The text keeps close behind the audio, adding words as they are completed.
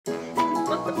Oh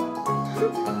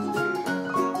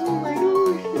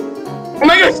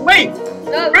my gosh, wait!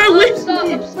 No, Bro, wait! Stop!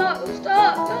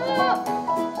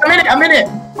 I'm in it!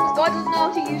 This guy doesn't know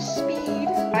how to use speed.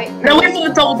 Right? No, wait for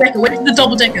the double decker, wait for the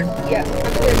double decker. Yeah, I'm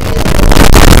going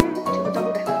to the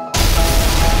double decker.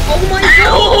 Oh my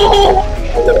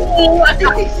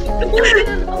god!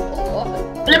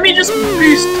 Let me just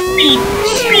boost speed.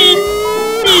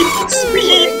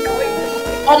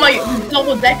 Oh my,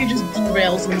 double decker just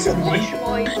derails instantly.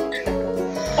 Oh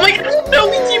my god, no,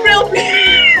 we derailed me!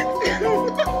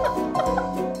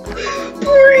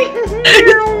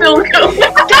 Still going.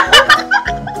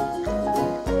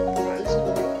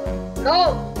 No!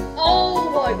 Oh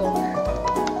my god!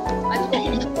 I just got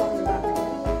this wrong with that.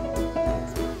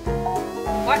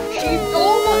 Actually,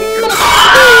 oh my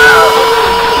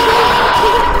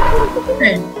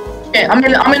god! Okay,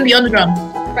 I'm in the underground.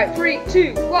 Right, 3,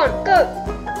 2, 1, go!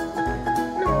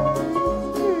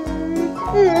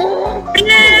 Oh my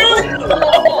god!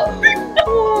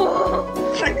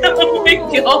 Oh my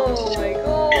god! Go!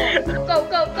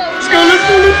 Let's go!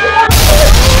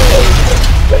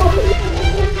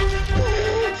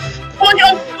 Oh my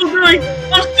god,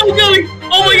 I'm still going!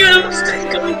 Oh my god, I'm still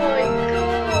going!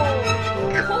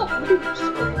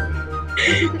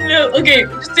 No, okay,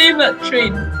 stay in that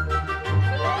train.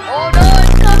 Oh no,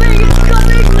 it's coming!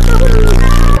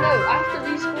 No, I have to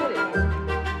respawn it.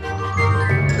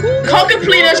 Can't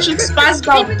complete that shit spazzed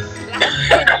out.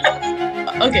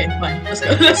 Okay, fine. Let's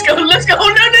go. No.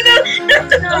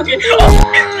 Okay.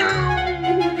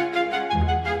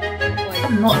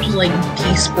 I'm not just like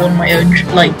despawn my own,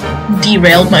 like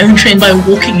derailed my own train by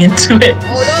walking into it.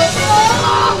 Oh no!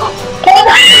 Oh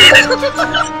my!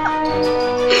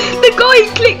 The guy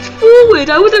clicked forward.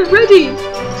 I wasn't ready.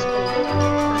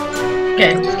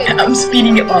 Okay, I'm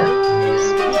speeding it up.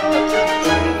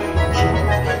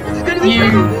 It's gonna be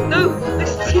no.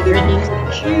 This cube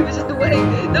is in the way.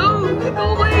 No, go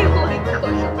away! Oh my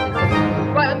gosh!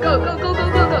 Right, go! Go.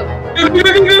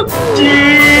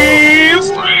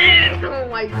 Oh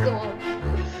my god!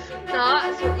 Nah,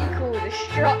 that's what you call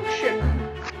destruction.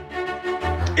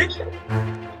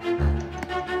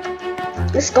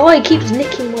 This guy keeps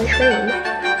nicking my train.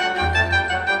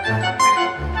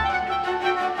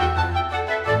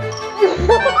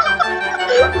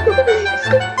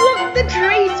 The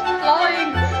train's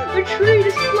flying! The train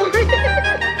is flying!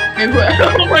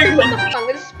 Oh my god! I'm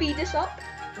gonna speed this up.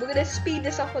 We're gonna speed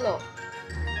this up a lot.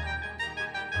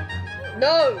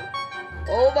 No!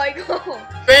 Oh my god!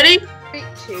 Ready? 3,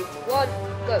 2, 1,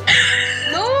 go!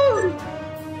 No!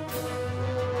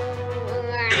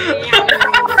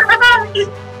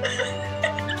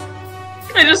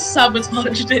 I just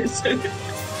sabotaged it. So.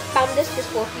 Found this just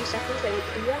for a few seconds. Wait,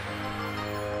 do that.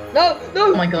 No!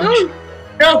 Oh my gosh!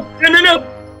 No!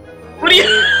 What are you?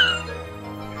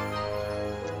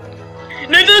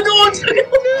 No! Go on!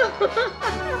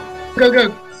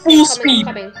 Go! Full speed!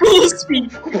 Full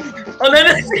speed! Oh no!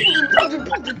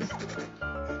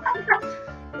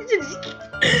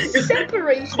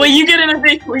 Separation. Wait, you get in a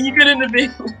vehicle.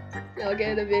 No, I'll get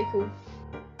in a vehicle.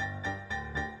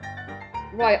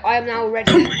 Right, I am now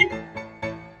ready.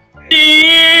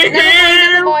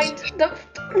 Never mind.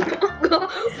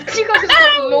 You guys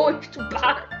got launched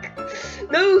back.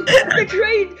 No, the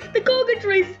train, the cargo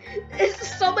train is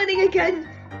summoning again.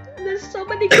 There's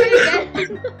summoning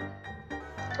again.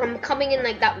 I'm coming in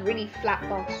like that really flat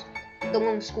bus. The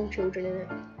one with school children in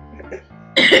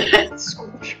it.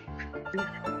 School children.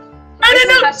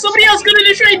 No! Somebody else got in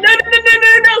the train!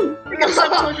 No!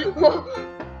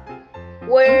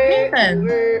 Where?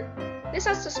 This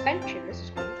has suspension. This is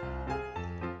cool.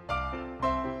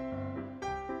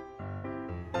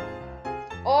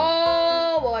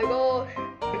 Oh my gosh!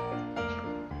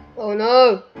 Oh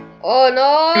no! Oh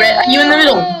no! Are you in the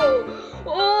middle?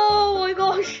 Oh my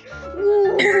gosh!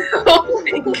 Ooh. Oh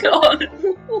my god!